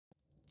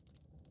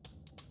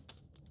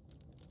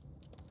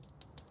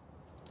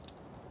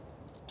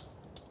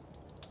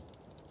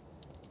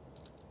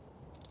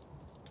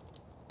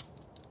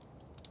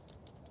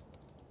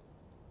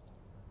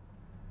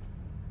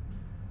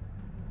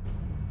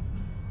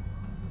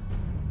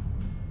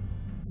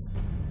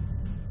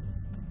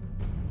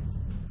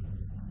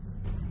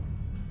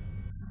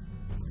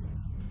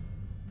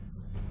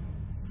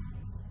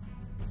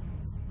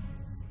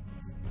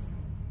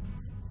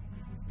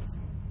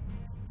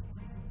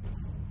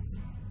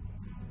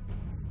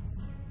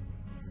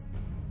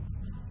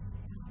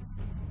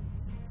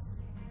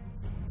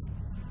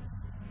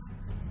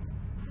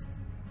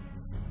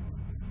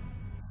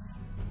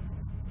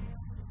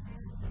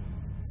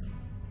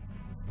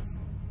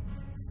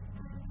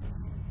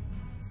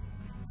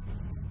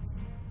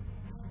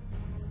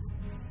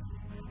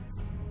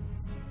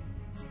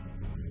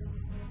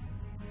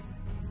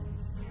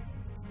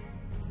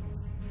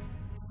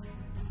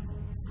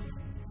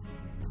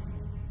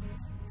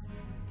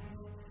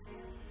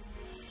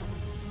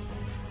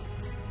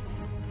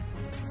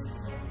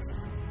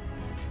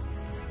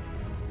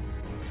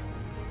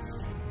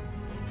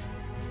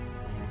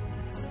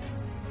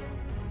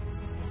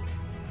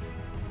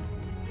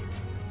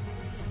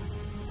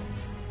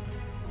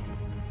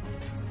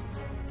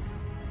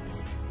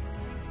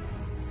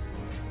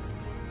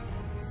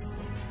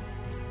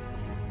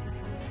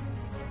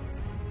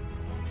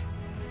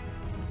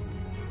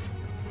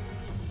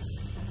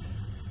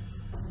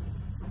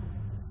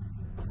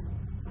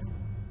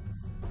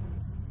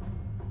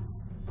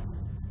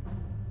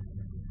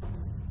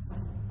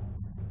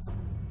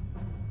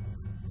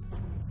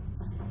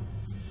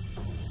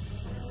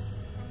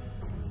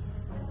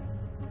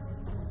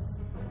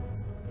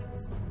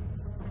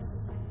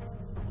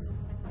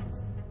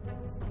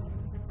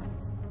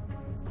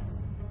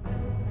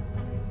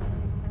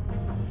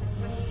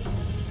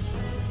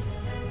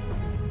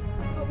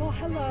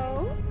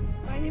Hello,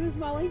 my name is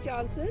Molly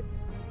Johnson,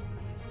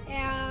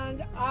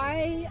 and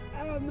I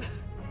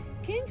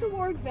came to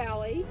Ward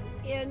Valley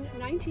in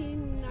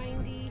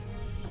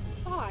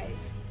 1995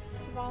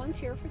 to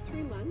volunteer for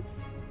 3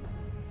 months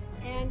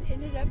and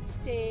ended up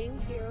staying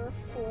here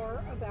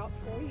for about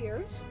 4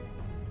 years.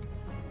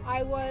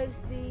 I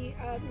was the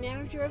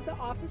manager of the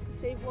office, the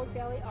Save Ward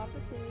Valley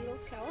office in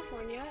Needles,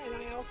 California, and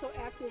I also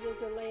acted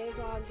as a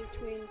liaison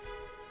between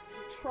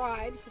the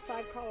tribes, the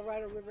 5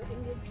 Colorado River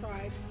Indian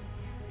tribes,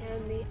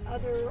 and the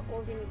other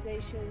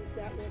organizations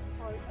that were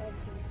part of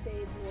the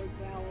Save Ward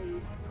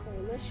Valley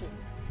Coalition,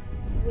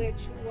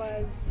 which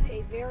was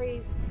a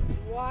very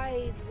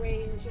wide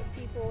range of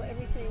people,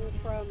 everything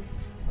from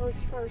Earth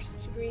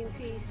First to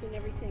Greenpeace and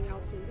everything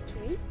else in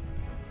between.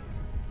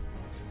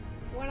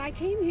 When I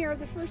came here,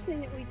 the first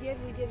thing that we did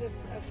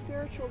a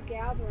spiritual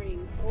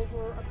gathering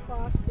over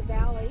across the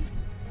valley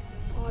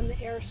on the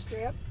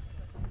airstrip.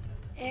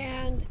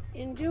 And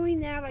in doing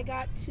that, I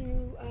got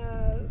to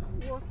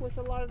work with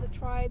a lot of the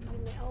tribes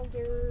and the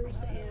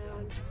elders,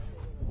 and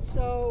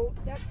so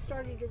that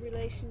started a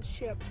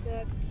relationship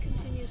that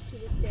continues to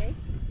this day.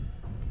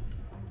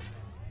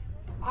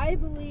 I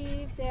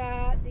believe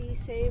that the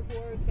Save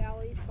Ward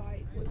Valley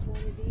fight was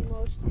one of the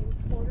most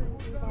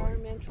important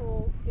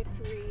environmental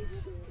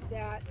victories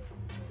that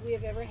we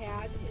have ever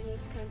had in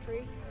this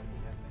country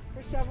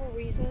for several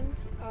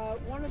reasons.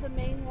 One of the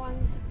main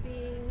ones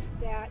being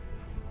that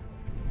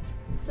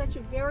such a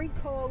varied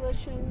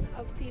coalition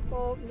of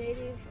people,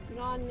 native,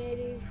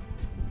 non-native,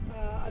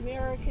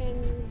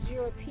 Americans,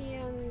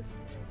 Europeans,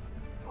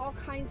 all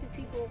kinds of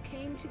people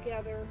came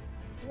together,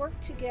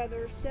 worked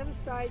together, set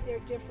aside their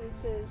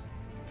differences,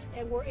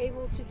 and were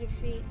able to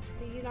defeat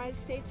the United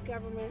States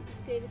government, the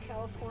state of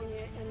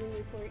California, and the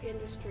nuclear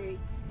industry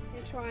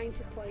in trying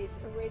to place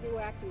a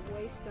radioactive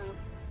waste dump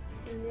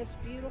in this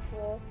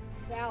beautiful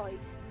valley,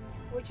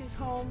 which is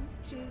home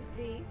to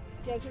the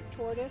desert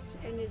tortoise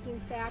and is in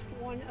fact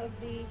one of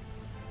the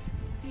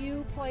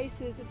few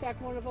places, in fact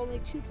one of only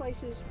 2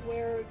 places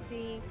where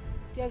the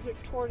desert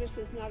tortoise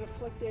is not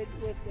afflicted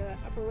with the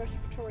upper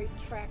respiratory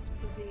tract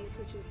disease,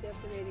 which is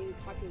decimating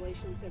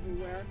populations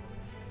everywhere.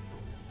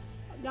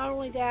 Not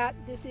only that,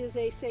 this is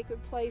a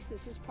sacred place.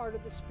 This is part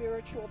of the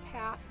spiritual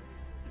path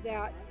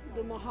that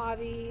the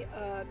Mojave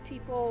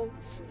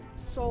people's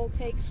soul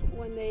takes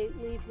when they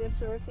leave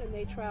this earth and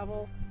they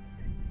travel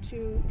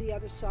to the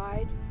other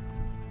side.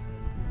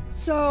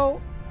 So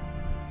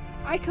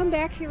I come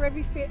back here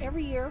every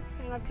year,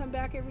 and I've come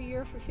back every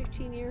year for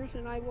 15 years,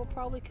 and I will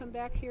probably come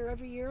back here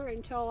every year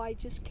until I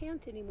just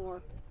can't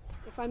anymore.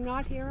 If I'm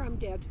not here, I'm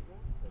dead.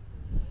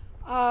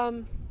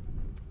 I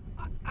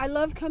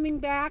love coming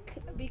back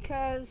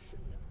because,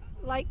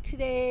 like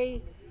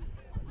today,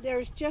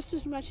 there's just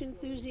as much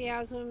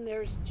enthusiasm,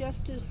 there's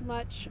just as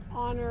much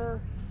honor,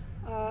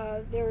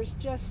 there's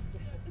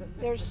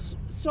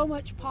so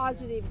much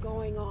positive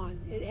going on.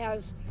 It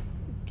has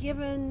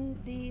given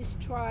these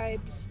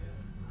tribes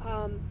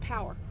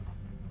power.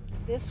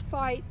 This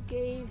fight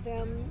gave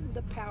them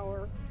the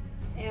power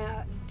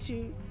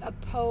to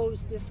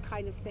oppose this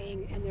kind of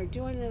thing, and they're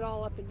doing it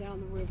all up and down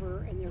the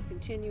river, and they're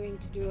continuing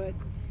to do it.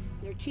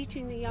 They're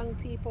teaching the young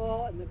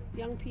people, and the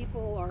young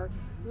people are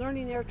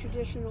learning their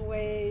traditional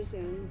ways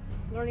and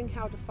learning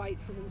how to fight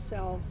for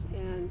themselves,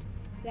 and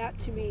that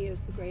to me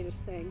is the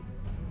greatest thing.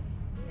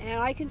 And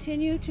I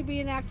continue to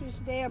be an activist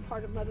today. I'm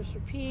part of Mothers for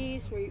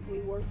Peace. We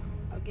work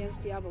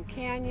against Diablo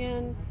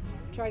Canyon,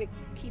 try to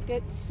keep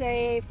it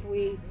safe.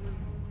 We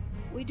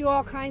do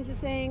all kinds of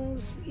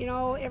things, you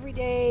know, every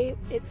day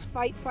it's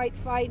fight, fight,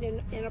 fight,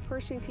 and a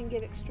person can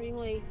get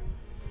extremely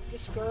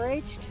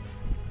discouraged.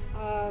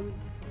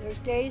 There's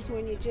days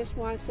when you just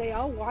want to say,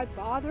 oh, why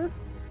bother?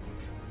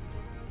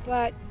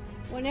 But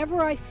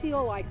whenever I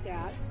feel like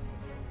that,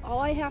 all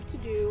I have to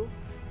do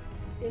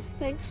is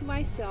think to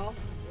myself,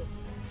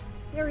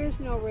 there is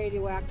no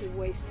radioactive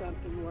waste dump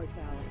in Ward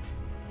Valley,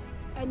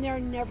 and there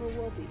never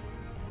will be.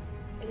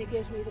 And it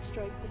gives me the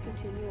strength to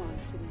continue on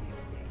to the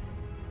next day.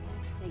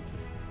 Thank you.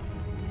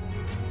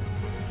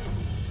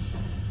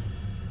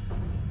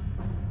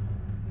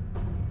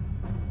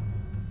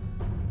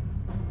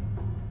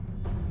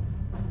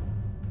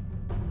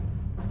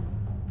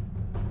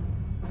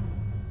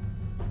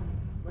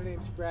 My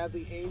name's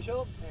Bradley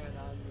Angel, and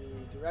I'm the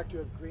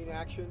Director of Green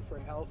Action for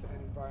Health and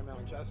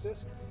Environmental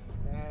Justice.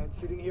 And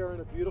sitting here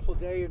on a beautiful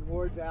day in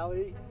Ward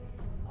Valley,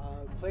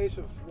 place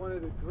of one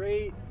of the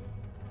great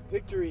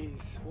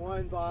victories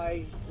won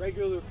by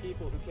regular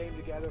people who came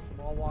together from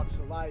all walks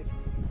of life.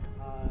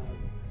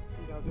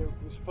 You know, there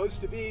was supposed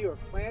to be, or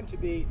planned to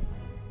be,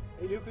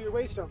 a nuclear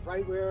waste dump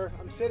right where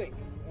I'm sitting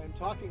and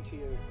talking to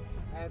you.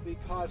 And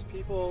because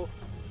people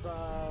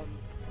from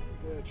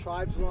the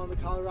tribes along the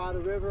Colorado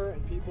River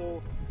and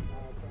people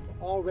from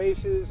all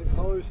races and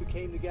colors who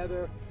came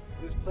together,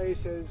 this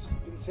place has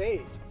been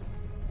saved.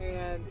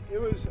 And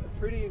it was a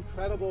pretty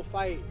incredible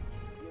fight.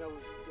 You know,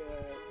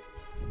 the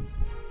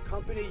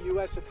company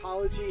US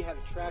Ecology had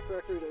a track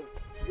record of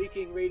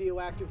leaking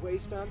radioactive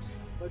waste dumps,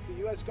 but the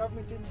US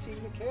government didn't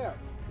seem to care.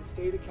 The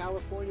state of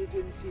California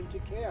didn't seem to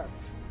care.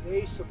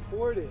 They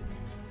supported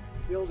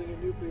building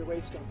a nuclear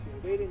waste dump here.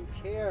 They didn't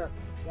care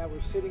that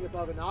we're sitting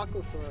above an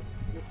aquifer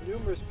with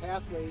numerous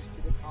pathways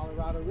to the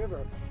Colorado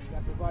River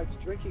that provides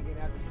drinking and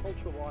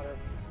agricultural water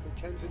for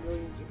tens of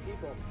millions of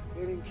people.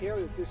 They didn't care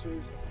that this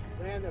was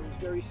land that was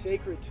very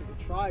sacred to the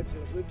tribes that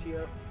have lived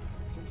here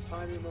since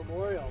time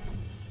immemorial.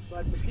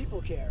 But the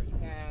people cared,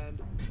 and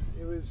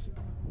it was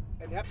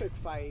an epic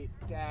fight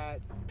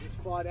that was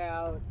fought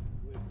out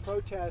with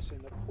protests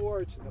in the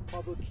courts and the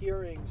public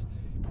hearings,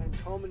 and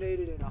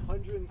culminated in a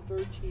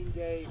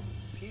 113-day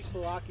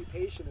peaceful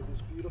occupation of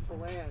this beautiful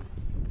land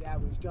that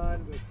was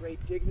done with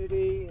great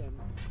dignity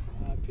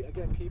and,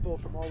 again, people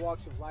from all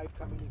walks of life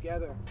coming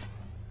together.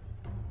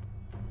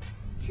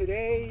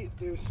 Today,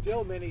 there's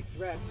still many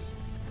threats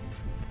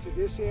to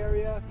this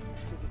area,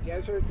 to the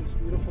desert, this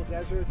beautiful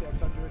desert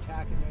that's under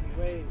attack in many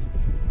ways.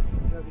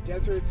 You know, the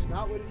desert's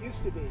not what it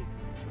used to be.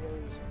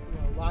 There's,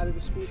 a lot of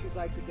the species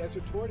like the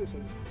desert tortoise,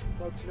 as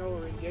folks know,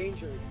 are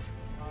endangered.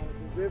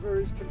 The river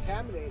is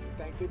contaminated,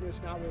 thank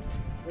goodness not with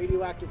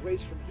radioactive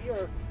waste from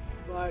here,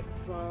 but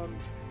from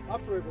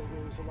upriver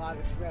there's a lot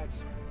of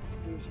threats.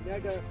 There's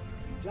mega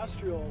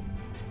industrial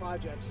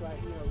projects like,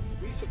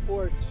 we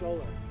support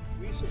solar,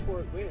 we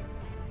support wind,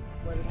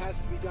 but it has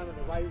to be done in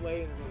the right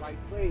way and in the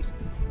right place.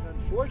 And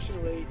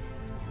unfortunately,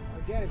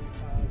 again,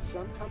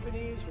 some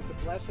companies with the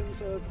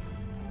blessings of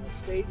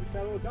state and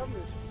federal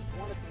governments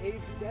want to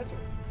pave the desert.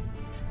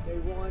 They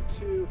want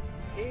to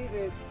pave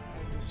it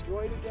and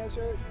destroy the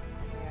desert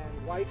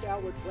and wipe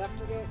out what's left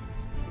of it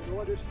in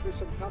order for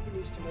some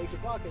companies to make a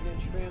buck and then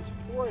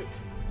transport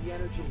the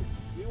energy.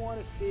 We want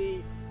to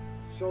see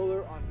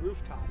solar on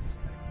rooftops,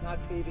 not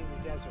paving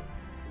the desert.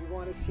 We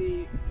want to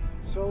see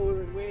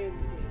solar and wind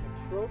in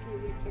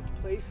appropriately picked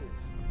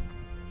places,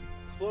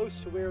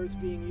 close to where it's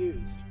being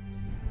used.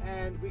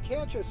 And we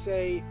can't just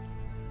say,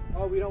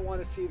 oh, we don't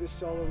want to see this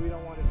solar, we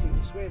don't want to see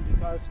this wind,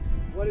 because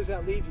what does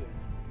that leave you?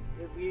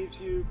 It leaves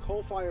you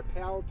coal-fired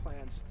power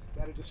plants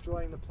that are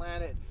destroying the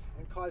planet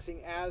and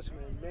causing asthma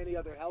and many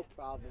other health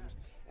problems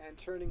and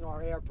turning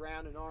our air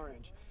brown and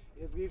orange.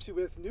 It leaves you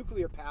with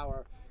nuclear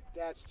power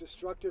that's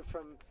destructive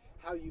from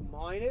how you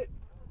mine it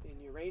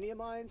in uranium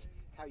mines,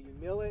 how you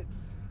mill it,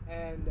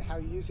 and how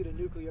you use it in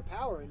nuclear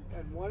power.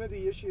 And one of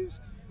the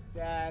issues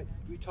that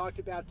we talked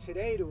about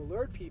today to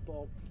alert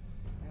people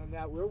and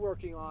that we're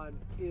working on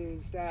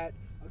is that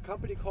a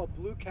company called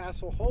Blue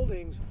Castle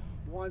Holdings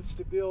wants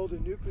to build a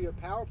nuclear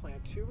power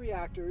plant, 2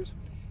 reactors,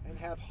 and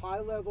have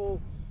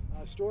high-level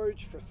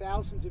storage for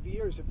thousands of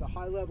years of the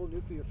high-level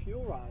nuclear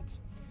fuel rods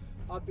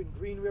up in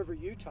Green River,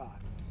 Utah.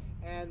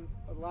 And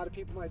a lot of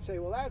people might say,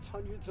 well, that's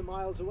hundreds of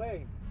miles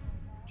away.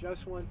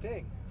 Just one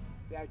thing,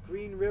 that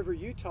Green River,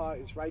 Utah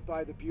is right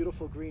by the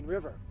beautiful Green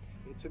River.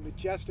 It's a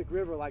majestic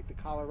river like the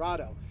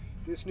Colorado.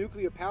 This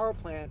nuclear power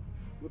plant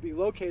will be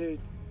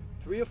located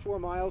 3 or 4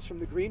 miles from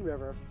the Green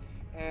River,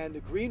 and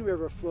the Green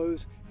River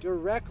flows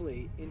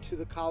directly into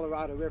the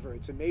Colorado River.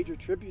 It's a major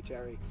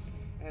tributary,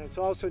 and it's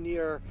also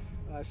near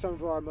some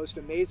of our most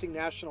amazing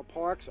national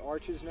parks,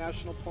 Arches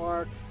National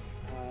Park,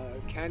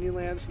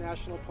 Canyonlands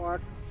National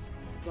Park.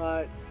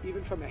 But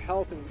even from a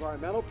health and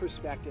environmental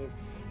perspective,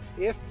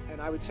 if,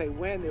 and I would say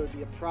when, there would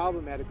be a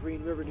problem at a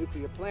Green River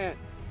nuclear plant,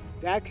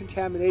 that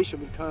contamination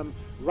would come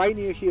right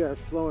near here,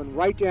 flowing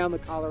right down the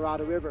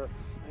Colorado River.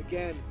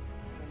 Again,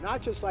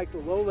 not just like the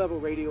low-level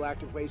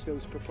radioactive waste that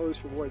was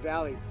proposed for Ward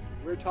Valley.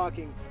 We're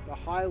talking the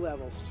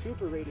high-level,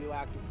 super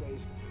radioactive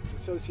waste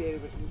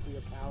associated with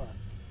nuclear power.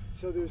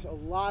 So there's a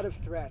lot of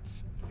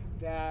threats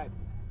that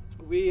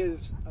we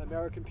as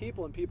American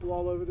people and people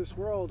all over this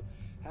world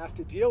have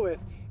to deal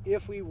with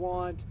if we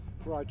want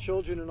for our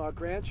children and our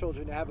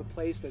grandchildren to have a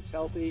place that's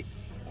healthy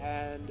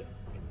and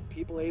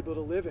people able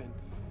to live in.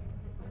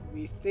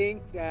 We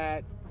think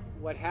that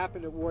what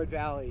happened at Ward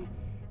Valley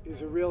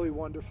is a really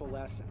wonderful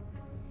lesson,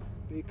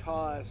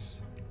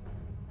 because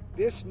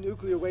this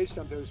nuclear waste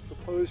dump that was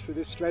proposed for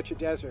this stretch of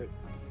desert,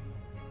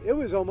 it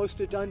was almost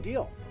a done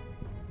deal.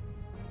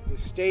 The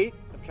state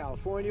of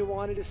California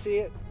wanted to see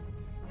it.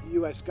 The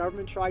U.S.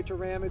 government tried to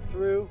ram it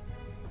through.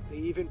 They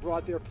even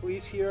brought their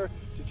police here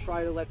to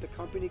try to let the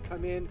company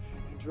come in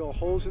and drill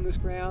holes in this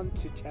ground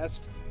to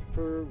test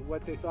for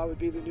what they thought would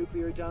be the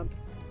nuclear dump.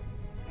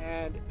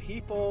 And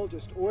people,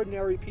 just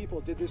ordinary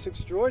people, did this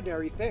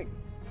extraordinary thing,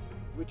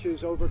 which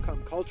is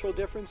overcome cultural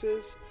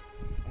differences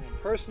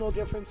and personal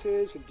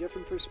differences and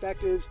different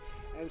perspectives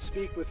and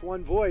speak with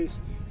one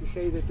voice to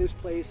say that this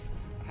place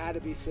had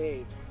to be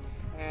saved.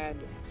 And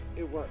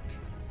it worked.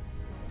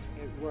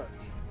 It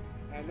worked.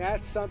 And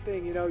that's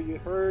something, you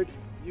heard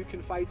you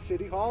can fight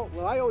City Hall.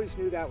 Well, I always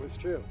knew that was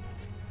true.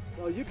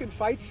 Well, you can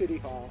fight City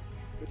Hall,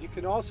 but you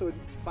can also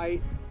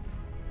fight,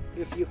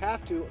 if you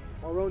have to,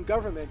 our own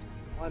government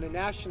on a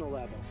national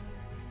level.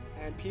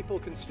 And people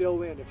can still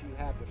win if you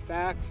have the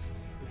facts,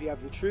 if you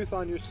have the truth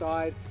on your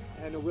side,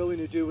 and are willing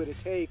to do what it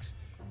takes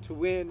to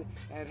win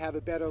and have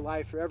a better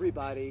life for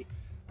everybody.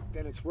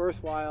 Then it's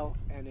worthwhile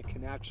and it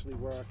can actually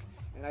work.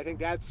 And I think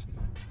that's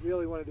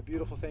really one of the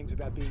beautiful things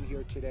about being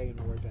here today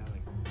in Ward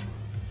Valley.